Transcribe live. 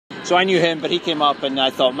So I knew him, but he came up and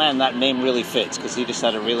I thought, man, that name really fits, because he just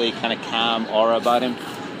had a really kind of calm aura about him.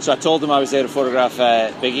 So I told him I was there to photograph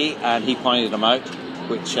Biggie, and he pointed him out,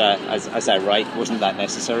 which, as I write, wasn't that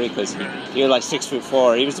necessary, because he was like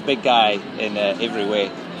 6'4". He was a big guy in every way.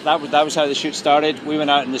 That was how the shoot started. We went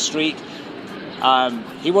out in the street.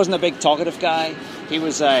 He wasn't a big talkative guy. He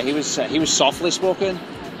was softly spoken,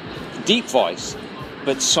 deep voice,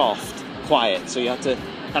 but soft, quiet. So you have to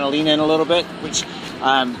kind of lean in a little bit, which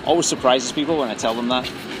always surprises people when I tell them that.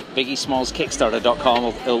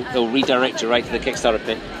 BiggieSmallsKickstarter.com will redirect you right to the Kickstarter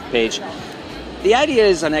page. The idea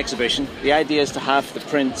is an exhibition. The idea is to have the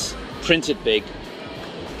prints printed big,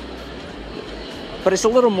 but it's a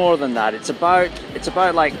little more than that. It's about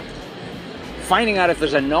like finding out if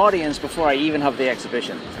there's an audience before I even have the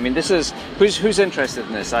exhibition. I mean, this is who's interested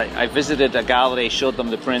in this. I visited a gallery, showed them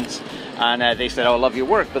the prints, and they said, "Oh, I love your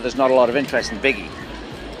work, but there's not a lot of interest in Biggie."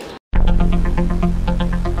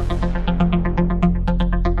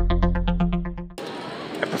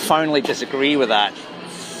 I profoundly disagree with that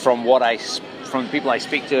from the people I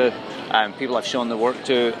speak to, people I've shown the work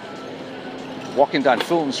to. Walking down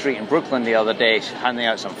Fulton Street in Brooklyn the other day, handing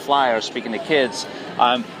out some flyers, speaking to kids,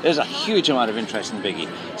 there's a huge amount of interest in Biggie.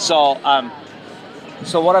 So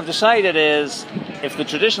what I've decided is, if the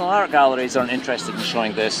traditional art galleries aren't interested in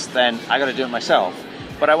showing this, then I got to do it myself.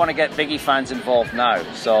 But I want to get Biggie fans involved now.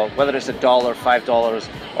 So whether it's $1, $5,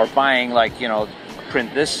 or buying, like, you know, a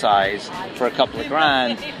print this size for a couple of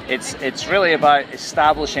grand, it's really about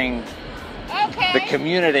establishing the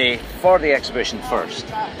community for the exhibition first.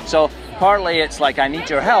 So partly it's like, I need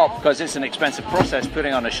your help, because it's an expensive process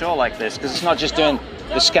putting on a show like this, because it's not just doing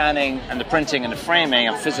the scanning and the printing and the framing.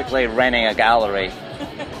 I'm physically renting a gallery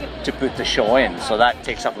to put the show in, so that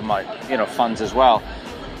takes up my, you know, funds as well.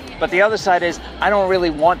 But the other side is, I don't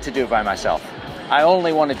really want to do it by myself. I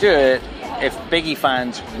only want to do it if Biggie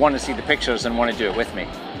fans want to see the pictures and want to do it with me.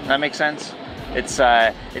 Does that make sense?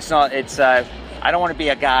 I don't want to be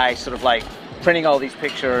a guy sort of like printing all these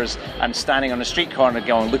pictures and standing on the street corner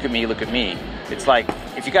going, look at me, look at me. It's like,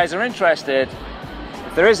 if you guys are interested,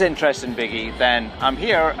 if there is interest in Biggie, then I'm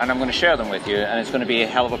here and I'm going to share them with you, and it's going to be a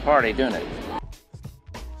hell of a party doing it.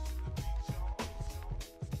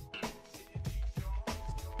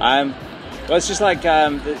 Well, it's just like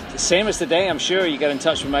the same as today, I'm sure. You get in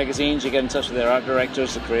touch with magazines, you get in touch with their art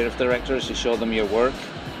directors, the creative directors, you show them your work,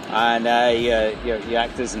 and you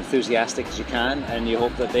act as enthusiastic as you can, and you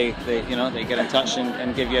hope that they get in touch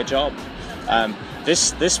and give you a job.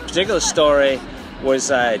 This particular story was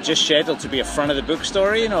just scheduled to be a front of the book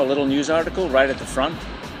story, you know, a little news article right at the front.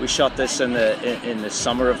 We shot this in the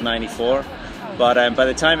summer of '94, but by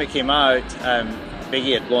the time it came out,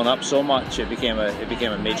 Biggie had blown up so much it became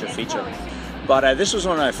a major feature. But this was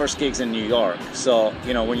one of my first gigs in New York, so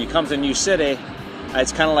you know, when you come to a new city,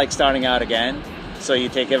 it's kind of like starting out again. So you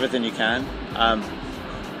take everything you can.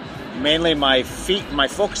 Mainly my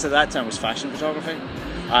focus at that time was fashion photography.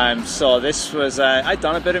 So this was, I'd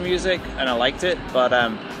done a bit of music and I liked it, but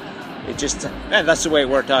that's the way it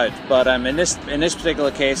worked out. But in this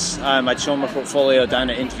particular case, I'd shown my portfolio down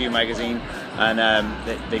at Interview magazine, and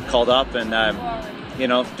they called up, and you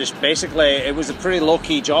know, just basically it was a pretty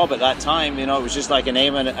low-key job at that time. You know, it was just like a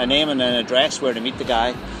name and an address where to meet the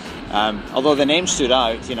guy. Although the name stood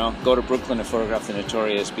out, you know, go to Brooklyn to photograph the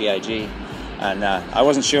notorious B.I.G. And I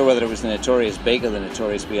wasn't sure whether it was the notorious Big or the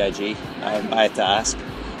notorious B.I.G. I had to ask.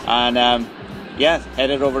 And yeah,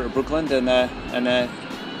 headed over to Brooklyn and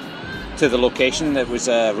to the location that was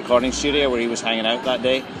a recording studio where he was hanging out that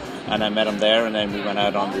day. And I met him there, and then we went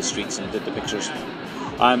out on the streets and did the pictures.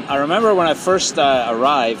 I remember when I first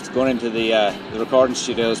arrived, going into the recording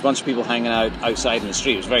studio, there was a bunch of people hanging out outside in the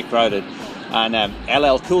street. It was very crowded. And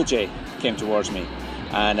LL Cool J came towards me,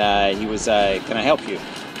 and he was, can I help you?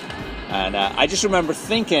 And I just remember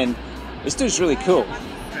thinking, this dude's really cool.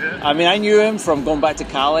 I mean, I knew him from going back to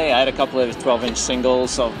Cali. I had a couple of his 12-inch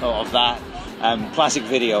singles of that, classic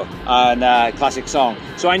video and classic song.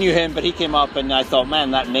 So I knew him, but he came up and I thought,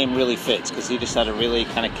 man, that name really fits, because he just had a really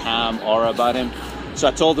kind of calm aura about him. So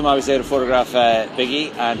I told him I was there to photograph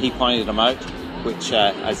Biggie, and he pointed him out, which,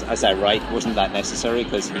 as I write, wasn't that necessary,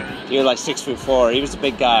 because he was like 6'4". He was a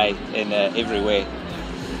big guy in every way.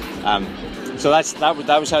 So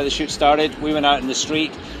that was how the shoot started. We went out in the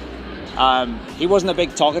street. He wasn't a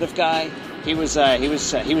big talkative guy. He was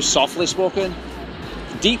softly spoken,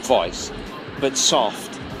 deep voice, but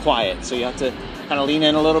soft, quiet. So you have to kind of lean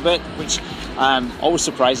in a little bit, which always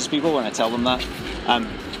surprises people when I tell them that.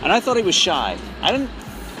 And I thought he was shy. I didn't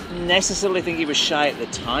necessarily think he was shy at the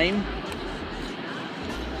time.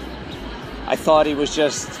 I thought he was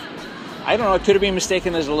just, I don't know, it could have been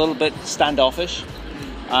mistaken as a little bit standoffish.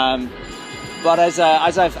 But as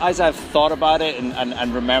I've thought about it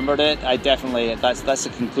and remembered it, I definitely that's the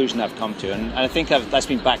conclusion I've come to, and I think that's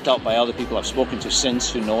been backed up by other people I've spoken to since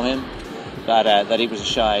who know him, that he was a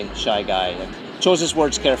shy guy. And chose his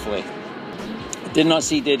words carefully. Did not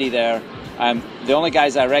see Diddy there. The only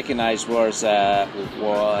guys I recognised was LL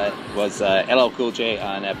Cool J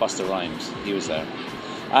and Busta Rhymes. He was there.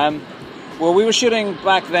 Well, we were shooting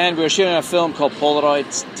back then. We were shooting a film called Polaroid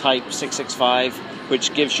Type 665,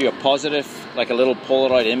 which gives you a positive, like a little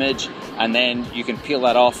Polaroid image, and then you can peel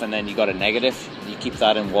that off, and then you got a negative. You keep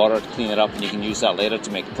that in water to clean it up, and you can use that later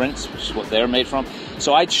to make prints, which is what they're made from.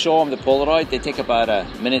 So I'd show them the Polaroid. They take about a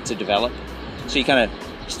minute to develop. So you kind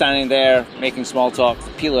of standing there making small talk,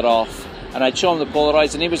 peel it off, and I'd show him the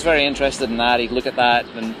Polaroids, and he was very interested in that. He'd look at that,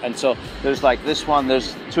 and so there's like this one.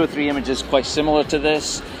 There's 2 or 3 images quite similar to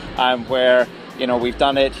this, where, you know, we've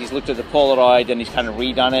done it. He's looked at the Polaroid and he's kind of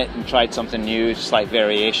redone it and tried something new, slight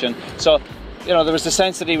variation. So, you know, there was the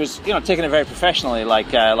sense that he was, you know, taking it very professionally,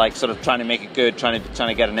 like sort of trying to make it good, trying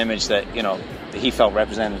to get an image that, you know, that he felt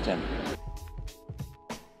represented him.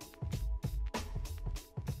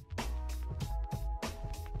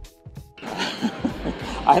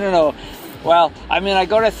 I don't know. Well, I mean, I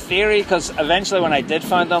got a theory, because eventually when I did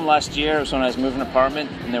find them last year, it was when I was moving an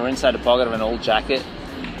apartment, and they were inside the pocket of an old jacket.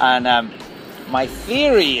 And my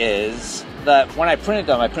theory is that when I printed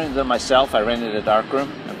them myself. I rented a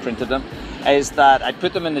darkroom and printed them. Is that I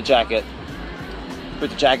put them in the jacket, put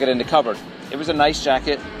the jacket in the cupboard. It was a nice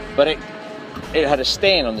jacket, but it had a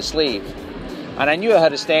stain on the sleeve. And I knew it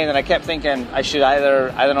had a stain, and I kept thinking I should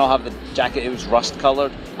either, I don't know, have the jacket, it was rust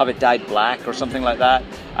colored, have it dyed black or something like that.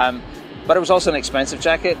 But it was also an expensive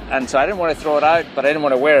jacket, and so I didn't want to throw it out, but I didn't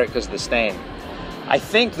want to wear it because of the stain. I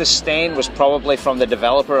think the stain was probably from the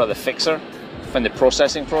developer or the fixer, from the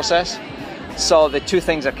processing process. So the 2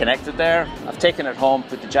 things are connected there. I've taken it home,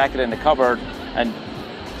 put the jacket in the cupboard, and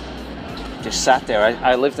just sat there.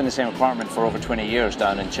 I lived in the same apartment for over 20 years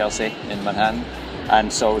down in Chelsea, in Manhattan.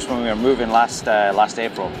 And so it was when we were moving last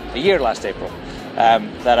April,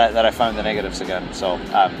 that I found the negatives again. So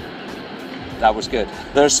that was good.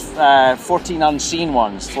 There's 14 unseen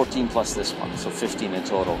ones, 14 plus this one, so 15 in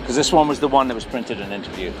total. Because this one was the one that was printed and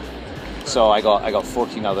interviewed. So I got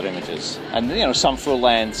 14 other images, and you know, some full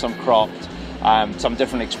length, some cropped, some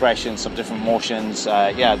different expressions, some different motions.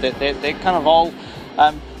 Yeah, they kind of all.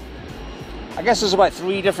 I guess there's about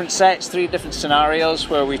 3 different sets, 3 different scenarios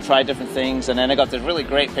where we've tried different things, and then I got this really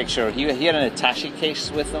great picture. He had an attaché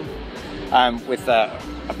case with him, with a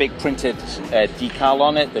big printed decal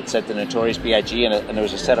on it that said the Notorious B.I.G, and there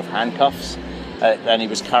was a set of handcuffs, and he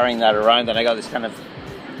was carrying that around, and I got this kind of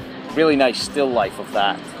really nice still life of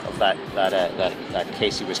that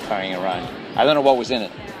case he was carrying around. I don't know what was in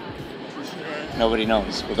it. Nobody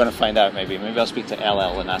knows. We're going to find out. Maybe I'll speak to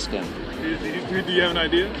LL and ask him. Do you have an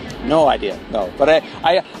idea? No idea, no. But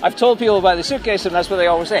I've told people about the suitcase, and that's what they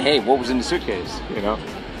always say. Hey, what was in the suitcase? You know,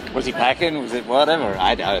 was he packing? Was it whatever?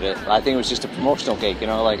 I doubt it. I think it was just a promotional cake. You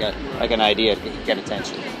know, like an idea to get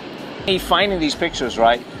attention. Me finding these pictures,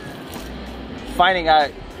 right? Finding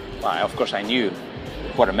out. Well, of course, I knew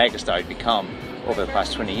what a megastar he'd become over the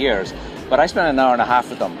past 20 years. But I spent an hour and a half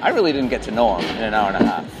with him. I really didn't get to know him in an hour and a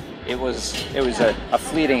half. It was a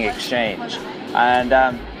fleeting exchange,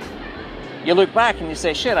 and you look back and you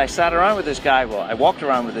say, shit, I sat around with this guy, well, I walked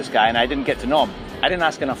around with this guy, and I didn't get to know him. I didn't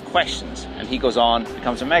ask enough questions, and he goes on,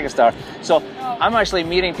 becomes a megastar. So I'm actually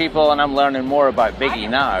meeting people, and I'm learning more about Biggie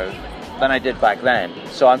now than I did back then.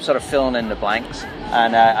 So I'm sort of filling in the blanks,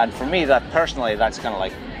 and for me, that personally, that's kind of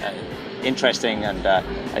like interesting,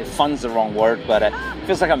 and fun's the wrong word, but it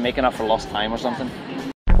feels like I'm making up for lost time or something.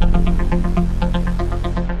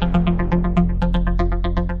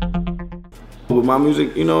 With my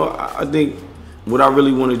music, you know, I think what I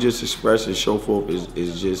really want to just express and show forth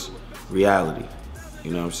is just reality.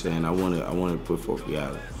 You know what I'm saying? I want to put forth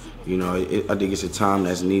reality. You know, I think it's a time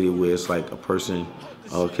that's needed where it's like a person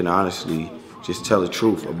can honestly just tell the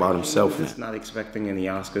truth about himself. It's not expecting any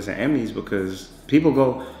Oscars and Emmys, because people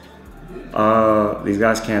go, these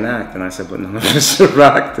guys can't act. And I said, but none of us are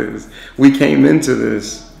actors. We came into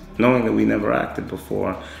this knowing that we never acted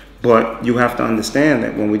before. But you have to understand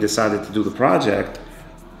that when we decided to do the project,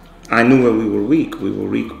 I knew where we were weak. We were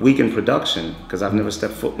weak in production, because I've never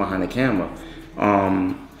stepped foot behind a camera.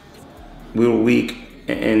 We were weak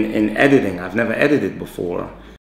in editing. I've never edited before.